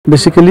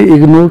Basically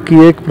IGNOU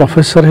की एक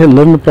professor है,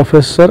 learn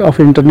professor of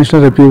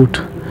international repute,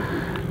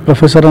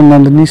 professor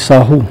Nandini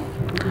Sahu,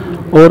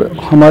 और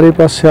हमारे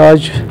पास से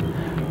आज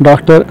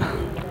doctor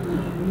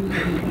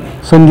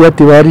Sandhya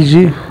Tiwari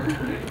ji,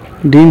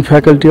 dean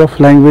faculty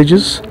of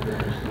languages,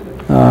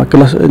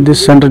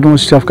 this central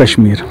university of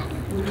Kashmir.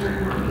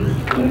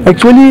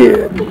 Actually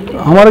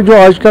हमारा जो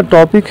आज का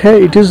टॉपिक है,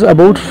 it is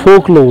about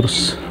folklores,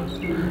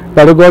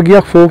 pedagogy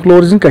of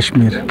folklore in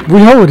Kashmir.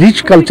 We have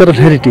rich cultural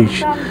heritage.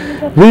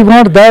 We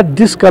want that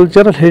this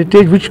cultural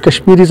heritage which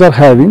Kashmiris are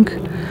having,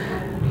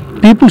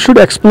 people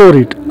should explore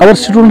it. Our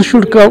students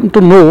should come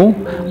to know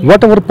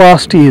what our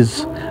past is,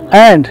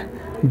 and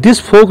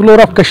this folklore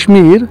of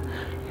Kashmir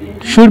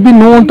should be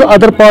known to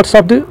other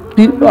parts of the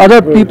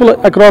other people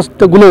across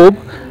the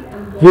globe,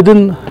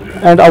 within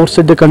and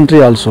outside the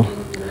country also.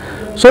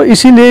 सो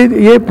इसीलिए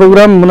ये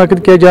programme मुनक़िद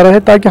किया जा रहा है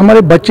ताकि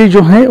हमारे बच्चे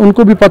जो हैं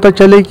उनको भी पता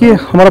चले कि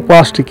हमारा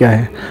पास्ट क्या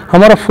है,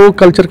 हमारा फोक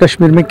कल्चर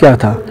कश्मीर में क्या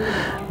था।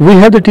 We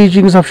have the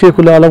teachings of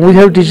Shaikhul Alam, we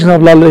have teachings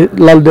of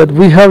Lal देद,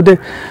 we have the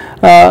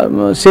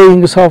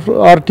sayings of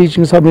our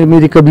teachings of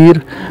Miri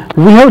Kabir.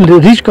 We have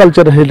rich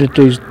cultural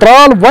heritage.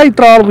 Tral, why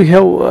Tral we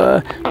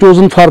have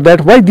chosen for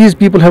that? Why these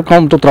people have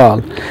come to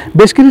Tral?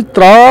 Basically,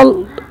 Tral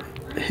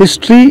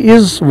history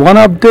is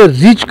one of the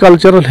rich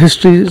cultural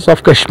histories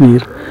of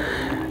Kashmir.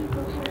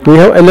 We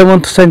have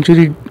 11th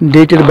century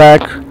dated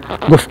back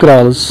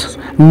Gufkrals,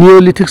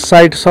 Neolithic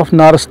sites of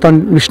Narastan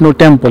Vishnu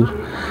temple.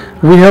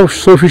 We have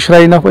Sofi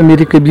shrine of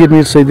Amir Kabir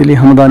Mir Sayyid Ali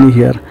Hamdani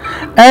here.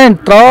 And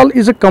Tral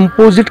is a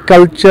composite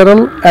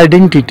cultural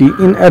identity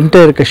in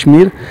entire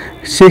Kashmir.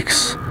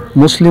 Sikhs,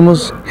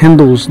 Muslims,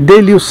 Hindus,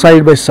 they live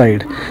side by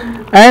side.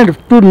 And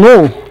to know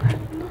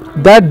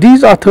that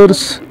these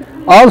authors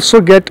also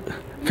get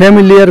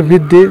familiar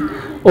with the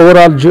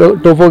overall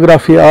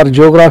topography or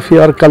geography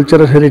or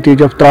cultural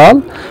heritage of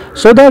Tral,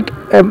 so that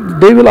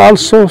they will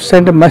also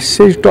send a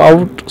message to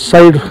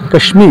outside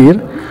Kashmir,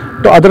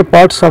 to other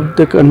parts of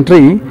the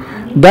country,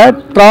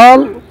 that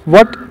Tral,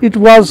 what it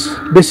was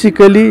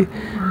basically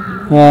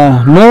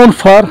known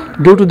for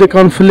due to the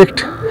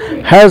conflict,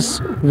 has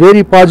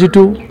very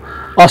positive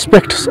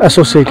aspects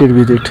associated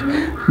with it.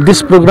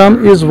 This program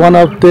is one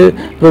of the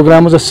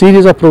programs, a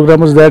series of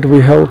programs that we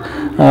have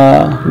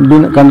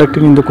been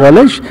conducting in the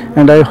college,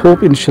 and I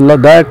hope inshallah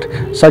that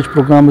such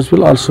programs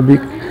will also be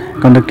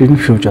conducted in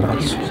future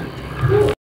also.